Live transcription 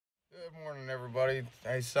Good morning, everybody.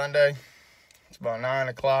 Today's Sunday. It's about 9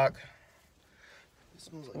 o'clock. It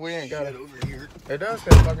smells like we ain't got shit over here. It does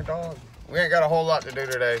got a fucking dog. We ain't got a whole lot to do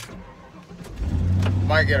today.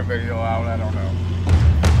 Might get a video out, I don't know.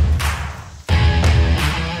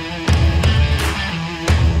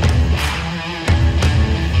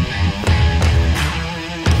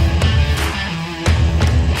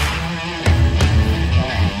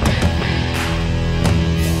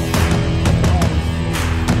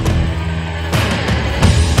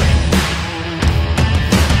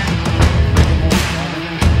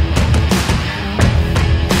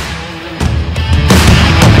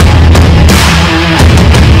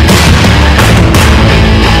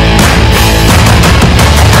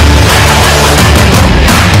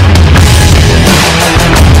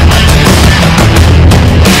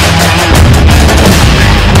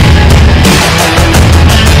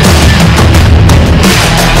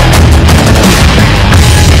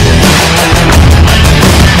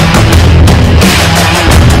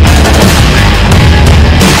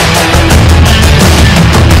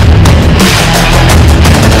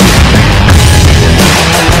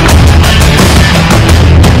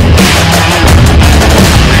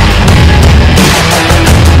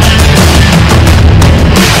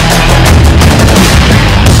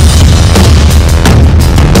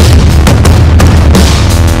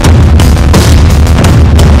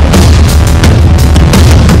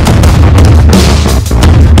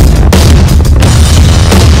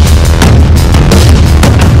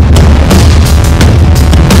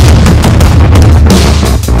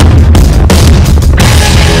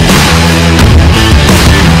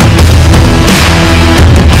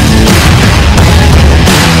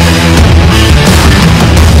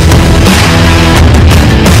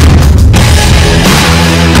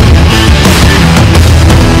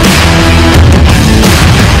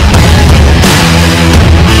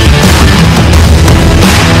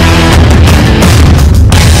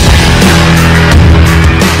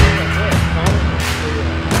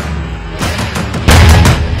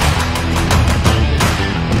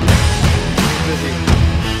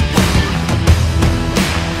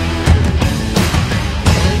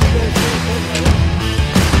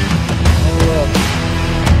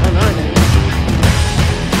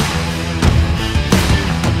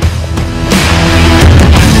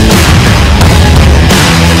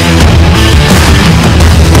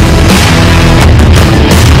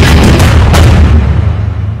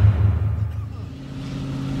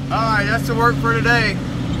 That's the work for today.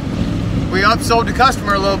 We upsold the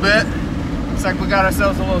customer a little bit. Looks like we got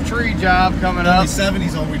ourselves a little tree job coming up. Only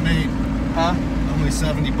 70's all we made. Huh? Only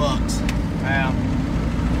 70 bucks. Yeah.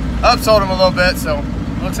 Upsold him a little bit, so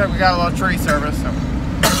looks like we got a little tree service. So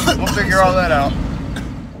we'll figure all that out.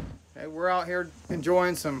 Okay, we're out here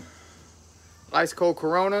enjoying some ice cold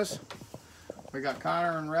Coronas. We got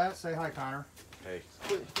Connor and Rhett. Say hi, Connor. Hey.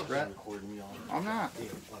 Rhett. Recording me on. I'm not.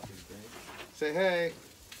 Say hey.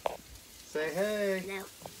 Say hey. No.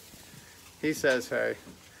 He says hey.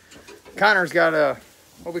 Connor's got a,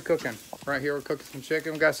 what we cooking? Right here we're cooking some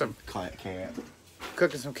chicken. We got some Cat.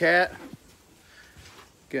 cooking some cat.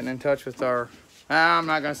 Getting in touch with our, I'm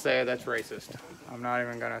not gonna say it, that's racist. I'm not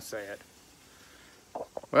even gonna say it.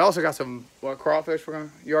 We also got some, what, crawfish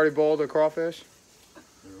you already boiled the crawfish?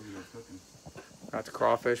 Got the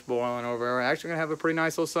crawfish boiling over there. We're actually gonna have a pretty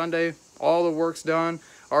nice little Sunday. All the work's done.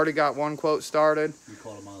 Already got one quote started. We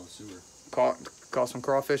caught them out of the sewer. Caught some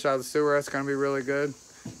crawfish out of the sewer. That's gonna be really good.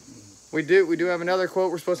 We do have another quote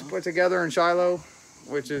we're supposed to put together in Shiloh,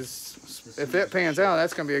 which is, if it pans out,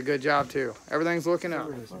 that's gonna be a good job too. Everything's looking up.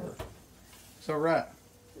 So Rhett,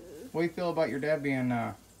 what do you feel about your dad being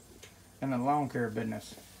in the lawn care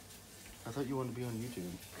business? I thought you wanted to be on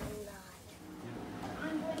YouTube.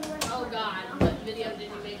 Oh God, what video did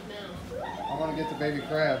you make now? I want to get the baby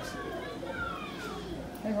crabs.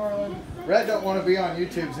 Hey Harlan. Rhett don't want to be on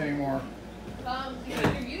YouTubes anymore. Because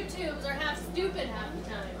your YouTubes are half stupid half the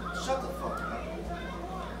time. Shut the fuck up.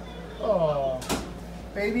 Oh,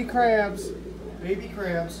 baby crabs. Baby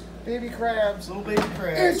crabs. Baby crabs. Little baby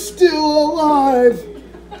crabs. It's still alive.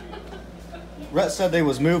 Rhett said they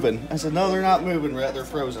was moving. I said, no, they're not moving, Rhett. They're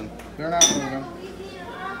frozen. They're not moving.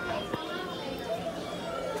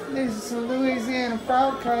 These are some Louisiana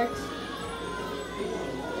frog cakes.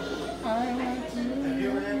 I want to. Have you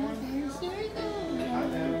ever had one?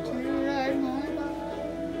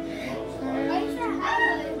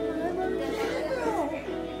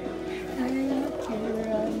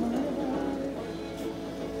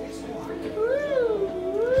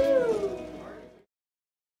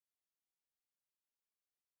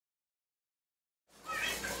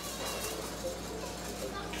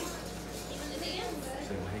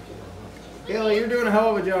 Kayla, you're doing a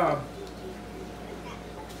hell of a job.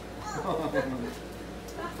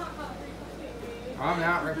 I'm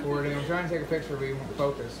not recording. I'm trying to take a picture, but you won't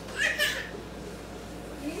focus.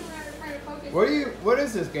 What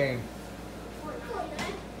is this game?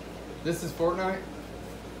 Fortnite. This is Fortnite?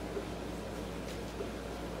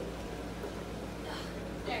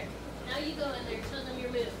 There. Now you go in there. Show them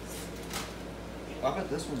your moves. I bet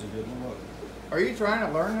this one's a good one. Look. Are you trying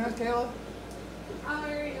to learn this, Kayla?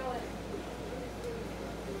 I already know it.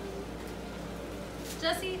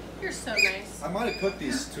 Jesse, you're so nice. I might have cooked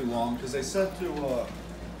these too long because they said to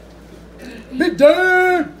Big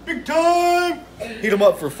time! big time. Heat them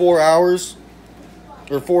up for 4 hours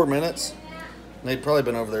or 4 minutes. And they'd probably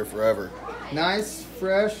been over there forever. Nice,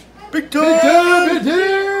 fresh. Big time. Big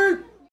time!